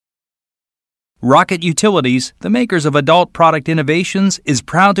Rocket Utilities, the makers of adult product innovations, is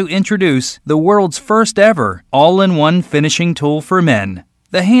proud to introduce the world's first ever all-in-one finishing tool for men,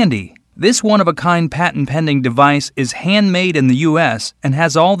 the Handie. This one-of-a-kind patent-pending device is handmade in the U.S. and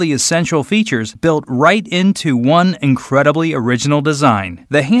has all the essential features built right into one incredibly original design.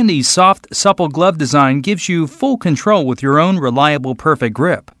 The Handie's soft, supple glove design gives you full control with your own reliable, perfect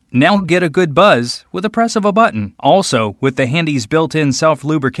grip. Now get a good buzz with a press of a button. Also, with the Handie's built-in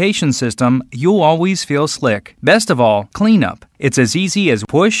self-lubrication system, you'll always feel slick. Best of all, cleanup. It's as easy as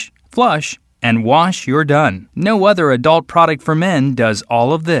push, flush, and wash, you're done. No other adult product for men does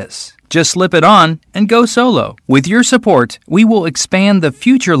all of this. Just slip it on and go solo. With your support, we will expand the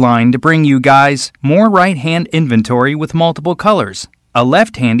future line to bring you guys more right-hand inventory with multiple colors, a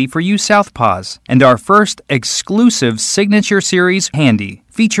left Handie for you southpaws, and our first exclusive signature series Handie,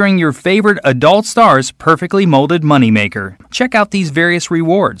 featuring your favorite adult star's perfectly molded moneymaker. Check out these various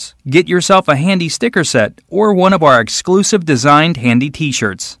rewards. Get yourself a Handie sticker set or one of our exclusive designed Handie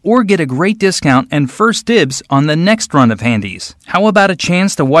t-shirts. Or get a great discount and first dibs on the next run of Handies. How about a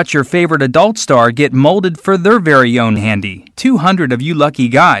chance to watch your favorite adult star get molded for their very own Handie? 200 of you lucky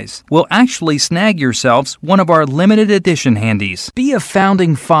guys will actually snag yourselves one of our limited edition Handies. Be a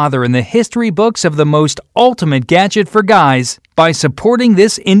founding father in the history books of the most ultimate gadget for guys by supporting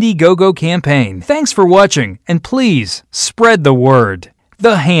this Indiegogo campaign. Thanks for watching, and please spread the word.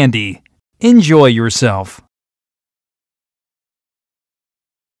 The Handie. Enjoy yourself.